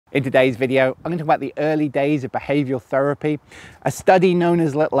In today's video, I'm going to talk about the early days of behavioural therapy, a study known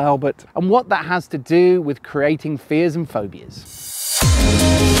as Little Albert, and what that has to do with creating fears and phobias.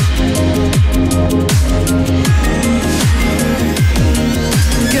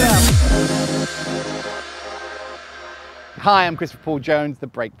 Get up. Hi, I'm Christopher Paul Jones, the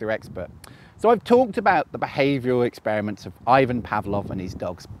Breakthrough Expert. So I've talked about the behavioural experiments of Ivan Pavlov and his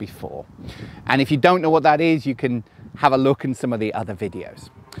dogs before. And if you don't know what that is, you can have a look in some of the other videos.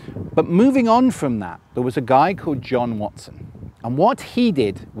 But moving on from that, there was a guy called John Watson. And what he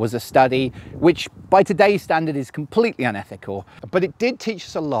did was a study which by today's standard is completely unethical, but it did teach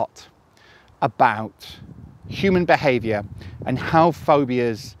us a lot about human behaviour and how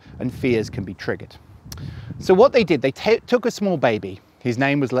phobias and fears can be triggered. So what they did, they took a small baby, his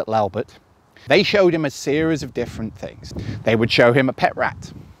name was Little Albert. They showed him a series of different things. They would show him a pet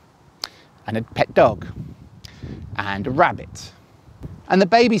rat and a pet dog and a rabbit. And the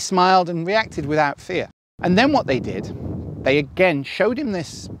baby smiled and reacted without fear. And then what they did, they again showed him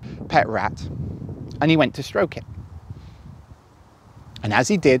this pet rat and he went to stroke it. And as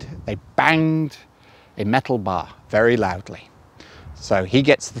he did, they banged a metal bar very loudly. So he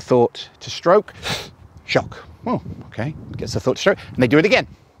gets the thought to stroke, shock. Oh, okay, gets the thought to stroke, and they do it again.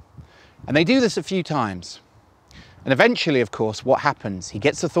 And they do this a few times. And eventually, of course, what happens? He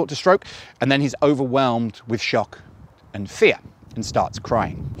gets the thought to stroke, and then he's overwhelmed with shock and fear and starts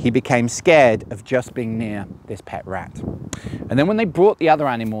crying. He became scared of just being near this pet rat. And then when they brought the other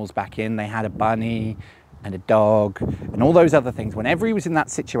animals back in, they had a bunny and a dog and all those other things. Whenever he was in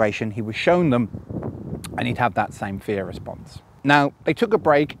that situation, he was shown them and he'd have that same fear response. Now, they took a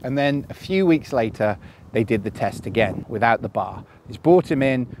break, and then a few weeks later, they did the test again without the bar. They brought him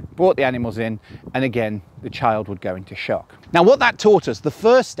in, brought the animals in, and again, the child would go into shock. Now, what that taught us, the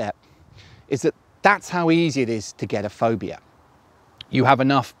first step, is that that's how easy it is to get a phobia. You have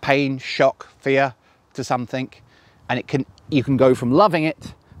enough pain, shock, fear to something, and you can go from loving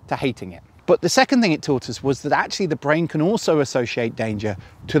it to hating it. But the second thing it taught us was that actually the brain can also associate danger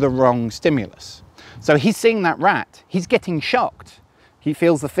to the wrong stimulus. So he's seeing that rat, he's getting shocked. He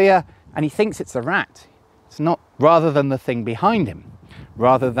feels the fear and he thinks it's the rat. It's not, rather than the thing behind him,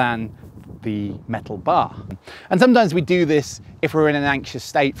 rather than the metal bar. And sometimes we do this if we're in an anxious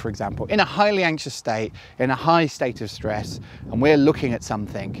state, for example, in a highly anxious state, in a high state of stress, and we're looking at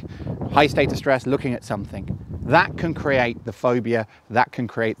something, high state of stress, looking at something, that can create the phobia, that can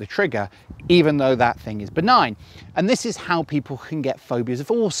create the trigger, even though that thing is benign. And this is how people can get phobias of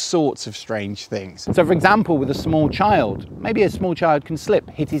all sorts of strange things. So for example, with a small child, maybe a small child can slip,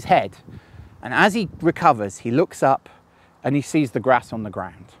 hit his head, and as he recovers, he looks up and he sees the grass on the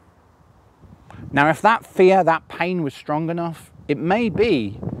ground. Now, if that fear, that pain was strong enough, it may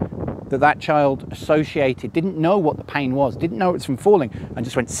be that that child associated, didn't know what the pain was, didn't know it's from falling, and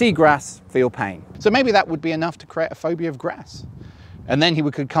just went, see grass, feel pain. So maybe that would be enough to create a phobia of grass. And then he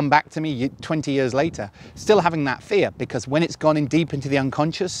could come back to me 20 years later, still having that fear, because when it's gone in deep into the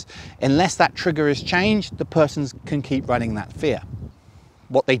unconscious, unless that trigger is changed, the person can keep running that fear.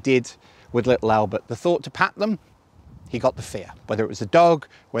 What they did with Little Albert, the thought to pat them, he got the fear, whether it was a dog,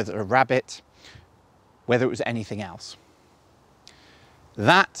 whether a rabbit, whether it was anything else.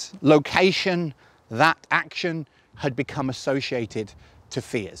 That location, that action had become associated to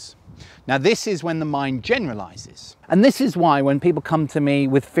fears. Now, this is when the mind generalizes. And this is why when people come to me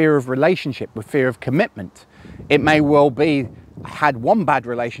with fear of relationship, with fear of commitment, it may well be, I had one bad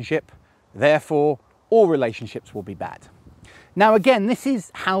relationship, therefore all relationships will be bad. Now, again, this is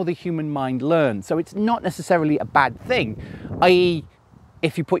how the human mind learns. So it's not necessarily a bad thing, i.e.,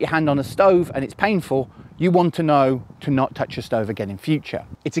 if you put your hand on a stove and it's painful, you want to know to not touch your stove again in future.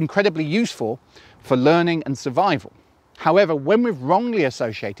 It's incredibly useful for learning and survival. However, when we've wrongly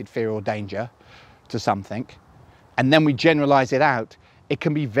associated fear or danger to something, and then we generalize it out, it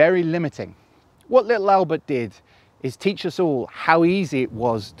can be very limiting. What Little Albert did is teach us all how easy it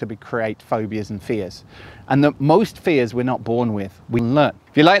was to create phobias and fears, and that most fears we're not born with, we learn.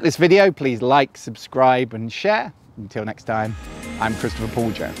 If you like this video, please like, subscribe, and share. Until next time, I'm Christopher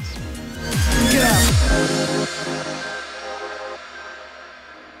Paul Jones. Get up.